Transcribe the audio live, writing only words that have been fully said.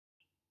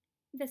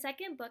The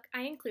second book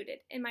I included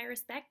in my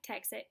Respect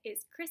text set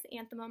is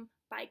Chrysanthemum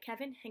by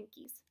Kevin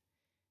Henkes.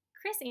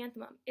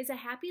 Chrysanthemum is a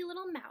happy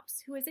little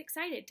mouse who is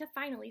excited to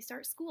finally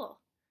start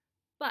school.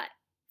 But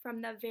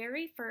from the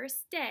very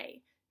first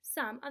day,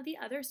 some of the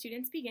other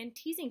students begin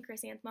teasing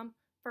Chrysanthemum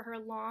for her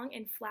long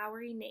and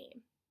flowery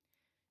name.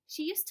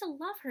 She used to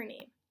love her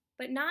name,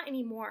 but not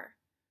anymore.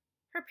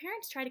 Her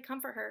parents try to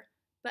comfort her,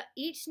 but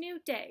each new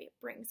day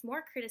brings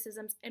more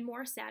criticisms and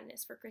more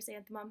sadness for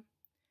Chrysanthemum.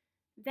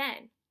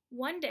 Then,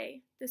 one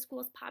day, the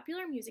school's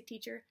popular music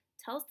teacher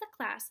tells the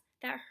class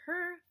that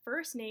her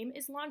first name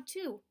is long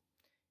too,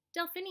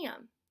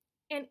 Delphinium,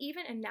 and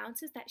even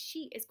announces that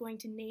she is going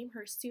to name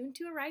her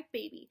soon-to-arrive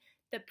baby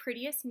the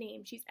prettiest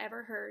name she's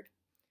ever heard,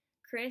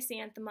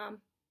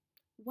 Chrysanthemum.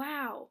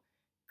 Wow!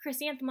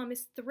 Chrysanthemum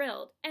is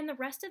thrilled, and the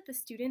rest of the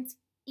students,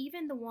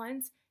 even the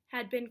ones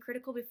had been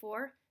critical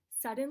before,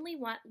 suddenly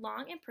want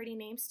long and pretty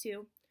names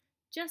too,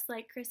 just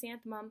like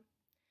Chrysanthemum.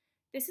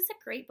 This is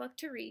a great book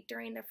to read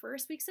during the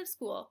first weeks of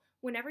school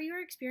whenever you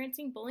are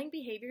experiencing bullying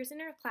behaviors in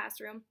your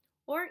classroom,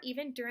 or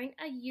even during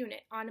a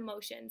unit on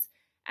emotions,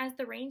 as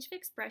the range of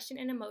expression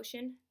and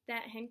emotion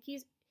that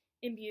Henkes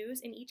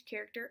imbues in each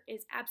character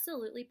is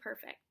absolutely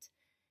perfect.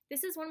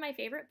 This is one of my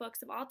favorite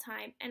books of all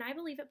time, and I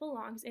believe it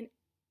belongs in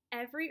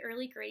every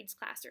early grades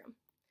classroom.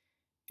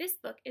 This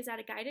book is at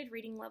a guided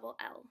reading level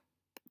L.